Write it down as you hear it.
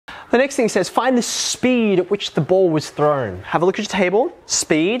The next thing says, find the speed at which the ball was thrown. Have a look at your table.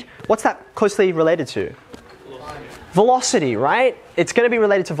 Speed. What's that closely related to? Velocity, right? It's going to be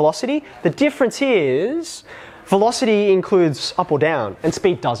related to velocity. The difference is velocity includes up or down, and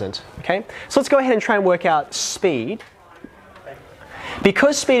speed doesn't. Okay? So let's go ahead and try and work out speed.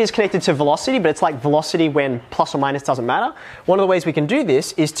 Because speed is connected to velocity, but it's like velocity when plus or minus doesn't matter, one of the ways we can do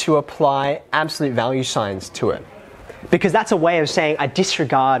this is to apply absolute value signs to it. Because that's a way of saying I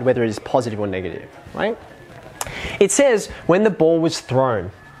disregard whether it is positive or negative, right? It says when the ball was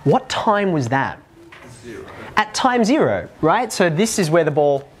thrown. What time was that? 0. At time 0, right? So this is where the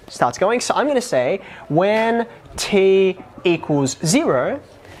ball starts going. So I'm going to say when t equals 0,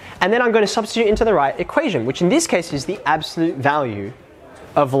 and then I'm going to substitute into the right equation, which in this case is the absolute value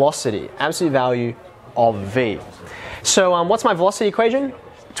of velocity, absolute value of v. So what's my velocity equation?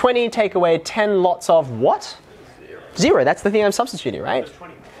 20 take away 10 lots of what? 0. That's the thing I'm substituting, right?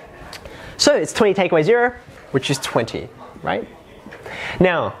 So it's 20 take away 0, which is 20, right?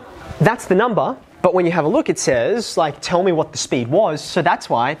 Now, that's the number, but when you have a look, it says, like, tell me what the speed was. So that's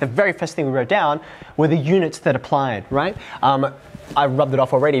why the very first thing we wrote down were the units that applied, right? I rubbed it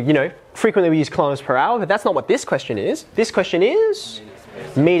off already. You know, frequently we use kilometers per hour, but that's not what this question is. This question is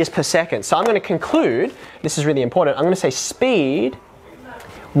meters per second. So I'm going to conclude, this is really important, I'm going to say speed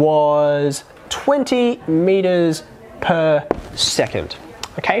was 20 meters per second.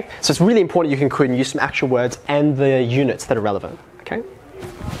 Okay? So it's really important you conclude and use some actual words and the units that are relevant. Okay?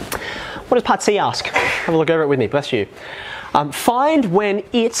 What does part C ask? Have a look over it with me, bless you. Find when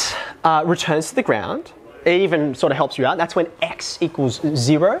it returns to the ground. It even sort of helps you out. That's when x equals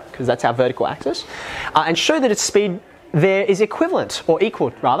 0, because that's our vertical axis. And show that its speed there is equivalent, or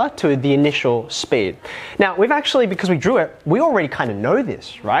equal rather, to the initial speed. Now, we've actually, because we drew it, we already kind of know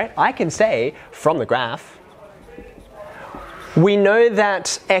this, right? I can say from the graph, we know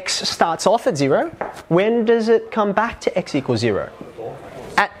that x starts off at 0. When does it come back to x equals 0?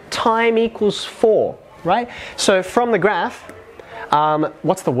 At time equals 4, right? So from the graph,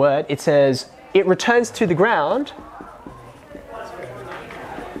 what's the word? It says it returns to the ground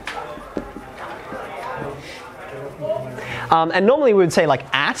and normally we would say like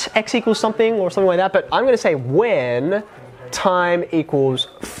at x equals something or something like that, but I'm going to say when time equals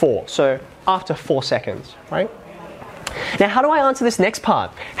 4. So after 4 seconds, right? Now, how do I answer this next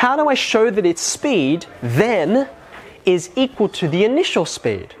part? How do I show that its speed then is equal to the initial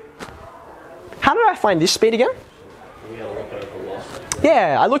speed? How did I find this speed again?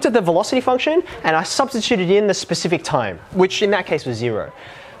 Yeah, I looked at the velocity function and I substituted in the specific time, which in that case was 0.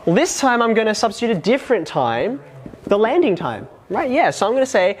 Well, this time I'm going to substitute a different time, the landing time, right? Yeah, so I'm going to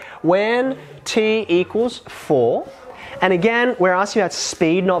say when t equals 4. And again, we're asking about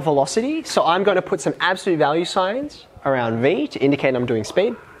speed, not velocity. So I'm going to put some absolute value signs around v to indicate I'm doing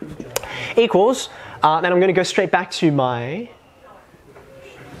speed. Equals, and I'm going to go straight back to my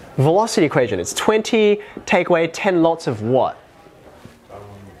velocity equation. It's 20 take away 10 lots of what?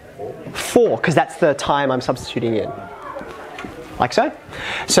 4, because that's the time I'm substituting in. Like so.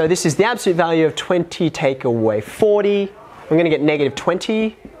 So this is the absolute value of 20 take away 40. I'm going to get negative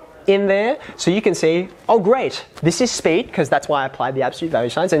 20 in there. So you can see, oh great, this is speed, because that's why I applied the absolute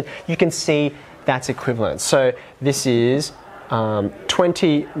value signs, and you can see that's equivalent. So this is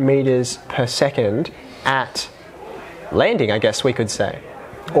 20 meters per second at landing, I guess we could say,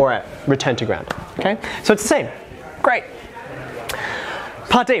 or at return to ground. Okay, so it's the same. Great.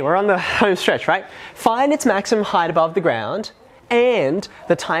 Part D, we're on the home stretch, right? Find its maximum height above the ground and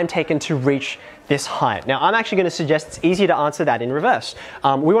the time taken to reach this height. Now, I'm actually going to suggest it's easier to answer that in reverse.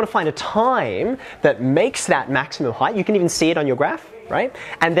 We want to find a time that makes that maximum height. You can even see it on your graph, right?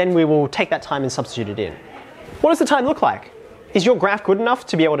 And then we will take that time and substitute it in. What does the time look like? Is your graph good enough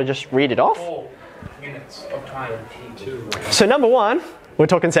to be able to just read it off? 4 minutes of time. So number 1, we're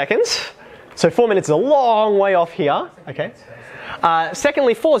talking seconds. So 4 minutes is a long way off here. Okay.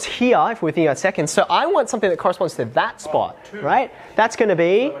 Secondly, 4 is here if we're thinking about seconds. So I want something that corresponds to that spot, right? That's going to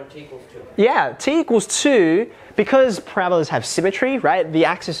be, yeah, t equals 2. Because parabolas have symmetry, right? The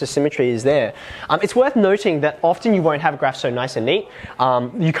axis of symmetry is there. It's worth noting that often you won't have a graph so nice and neat.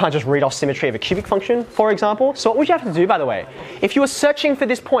 You can't just read off symmetry of a cubic function, for example. So what would you have to do, by the way? If you were searching for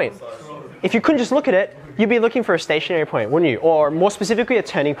this point, if you couldn't just look at it, you'd be looking for a stationary point, wouldn't you? Or more specifically, a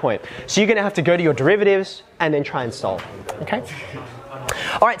turning point. So you're going to have to go to your derivatives and then try and solve. Okay?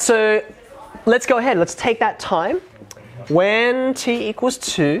 All right, so let's go ahead. Let's take that time. When t equals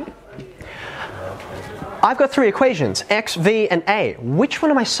 2, I've got 3 equations, x, v, and a. Which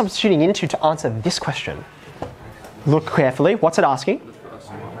one am I substituting into to answer this question? Look carefully. What's it asking?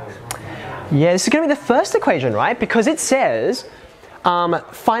 Yeah, this is going to be the first equation, right? Because it says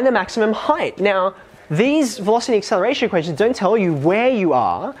find the maximum height. Now, these velocity and acceleration equations don't tell you where you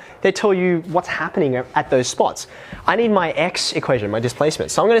are, they tell you what's happening at those spots. I need my x equation, my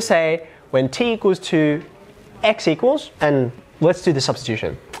displacement. So I'm going to say when t equals 2, x equals, and let's do the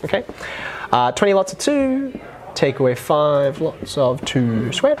substitution. Okay, 20 lots of 2, take away 5 lots of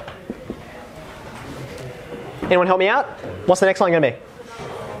 2 squared. Anyone help me out? What's the next line going to be?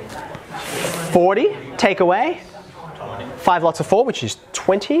 40, take away 5 lots of 4, which is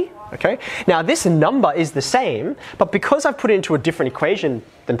 20. Okay. Now this number is the same, but because I've put it into a different equation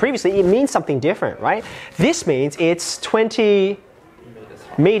than previously, it means something different, right? This means it's 20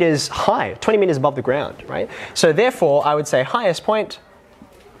 meters high, 20 meters above the ground, right? So therefore, I would say highest point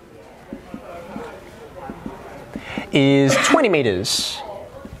is 20 meters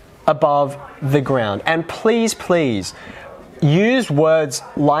above the ground. And please, please, use words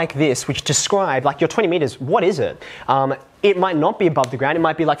like this which describe, like your 20 meters, what is it? It might not be above the ground, it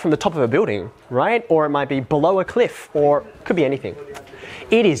might be like from the top of a building, right? Or it might be below a cliff, or it could be anything.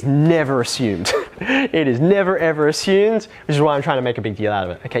 It is never assumed. It is never ever assumed, which is why I'm trying to make a big deal out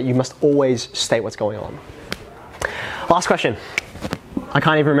of it. Okay, you must always state what's going on. Last question. I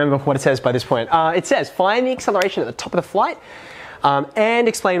can't even remember what it says by this point. It says, find the acceleration at the top of the flight and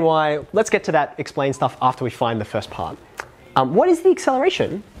explain why. Let's get to that explain stuff after we find the first part. What is the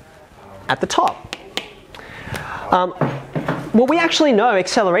acceleration at the top? Well, we actually know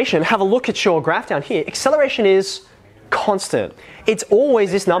acceleration. Have a look at your graph down here. Acceleration is constant. It's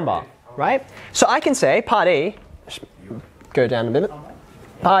always this number, right? So I can say part E, go down a minute,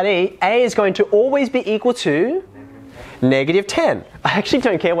 part E, A is going to always be equal to negative 10. I actually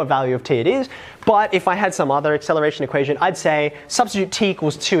don't care what value of t it is, but if I had some other acceleration equation, I'd say substitute t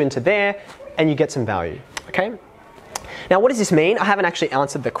equals 2 into there, and you get some value, okay? Now, what does this mean? I haven't actually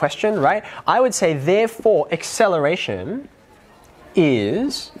answered the question, right? I would say, therefore, acceleration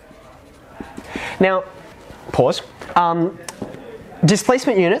is... Now, pause.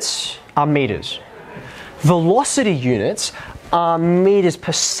 Displacement units are meters. Velocity units are meters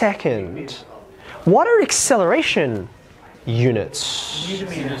per second. What are acceleration units?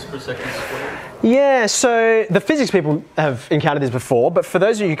 Meters per second squared. Yeah, so the physics people have encountered this before, but for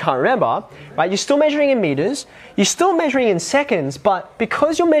those of you who can't remember, right, you're still measuring in meters, you're still measuring in seconds, but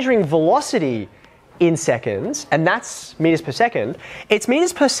because you're measuring velocity in seconds, and that's meters per second, it's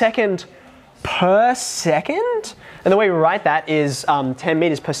meters per second, and the way we write that is 10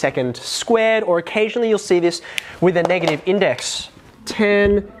 meters per second squared, or occasionally you'll see this with a negative index,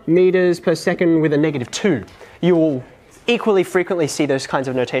 10 meters per second with a negative 2. You will equally frequently see those kinds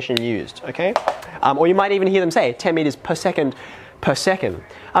of notation used, okay? Or you might even hear them say 10 meters per second per second.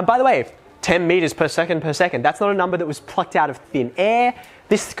 By the way, 10 meters per second, that's not a number that was plucked out of thin air.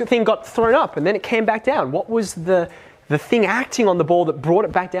 This thing got thrown up and then it came back down. What was the thing acting on the ball that brought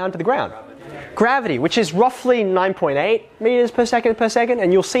it back down to the ground? Gravity, which is roughly 9.8 meters per second,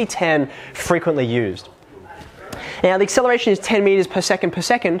 and you'll see 10 frequently used. Now the acceleration is 10 meters per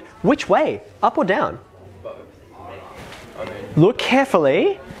second. Which way? Up or down? Look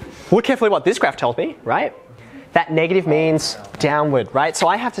carefully what this graph tells me, right? That negative means downward, right? So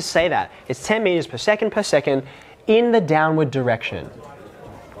I have to say that. It's 10 meters per second in the downward direction.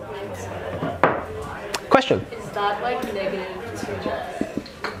 Question? Is that like negative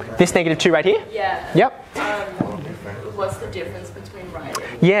 2? This negative 2 right here? Yeah. Yep. What's the difference between writing?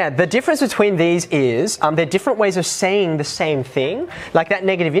 Yeah, the difference between these is they're different ways of saying the same thing. Like that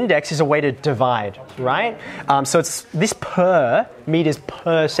negative index is a way to divide, right? So it's this per, meters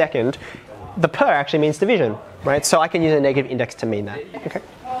per second. The per actually means division, right? So I can use a negative index to mean that. Okay.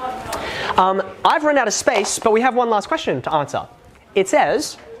 I've run out of space, but we have one last question to answer. It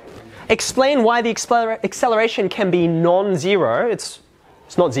says, explain why the acceleration can be non-zero. It's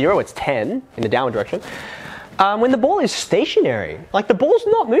not 0, it's 10 in the downward direction. When the ball is stationary, like the ball's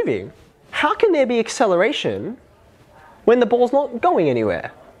not moving, how can there be acceleration when the ball's not going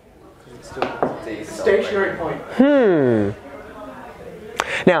anywhere? Stationary point.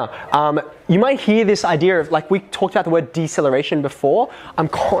 Now, you might hear this idea of, like we talked about the word deceleration before. I'm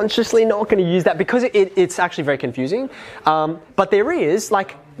consciously not going to use that because it's actually very confusing. But there is,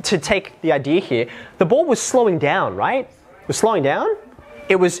 like, to take the idea here, the ball was slowing down, right? It was slowing down.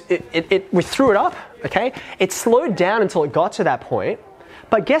 We threw it up, okay? It slowed down until it got to that point.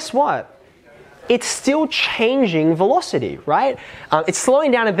 But guess what? It's still changing velocity, right? It's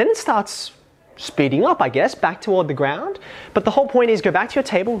slowing down and then it starts speeding up, I guess, back toward the ground. But the whole point is, go back to your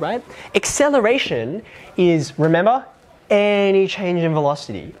table, right? Acceleration is, remember, any change in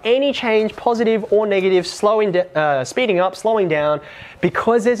velocity. Any change, positive or negative, speeding up, slowing down,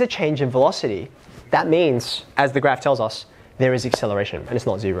 because there's a change in velocity. That means, as the graph tells us, there is acceleration, and it's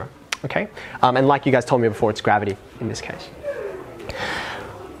not zero. Okay? And like you guys told me before, it's gravity in this case.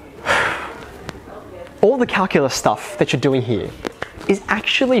 All the calculus stuff that you're doing here is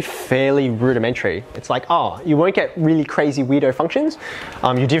actually fairly rudimentary. It's like, oh, you won't get really crazy weirdo functions.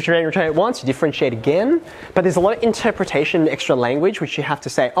 You differentiate once, you differentiate again, but there's a lot of interpretation, extra language, which you have to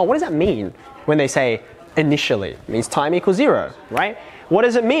say, oh, what does that mean when they say initially? It means time equals 0, right? What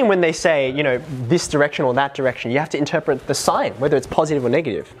does it mean when they say, you know, this direction or that direction? You have to interpret the sign, whether it's positive or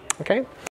negative, okay?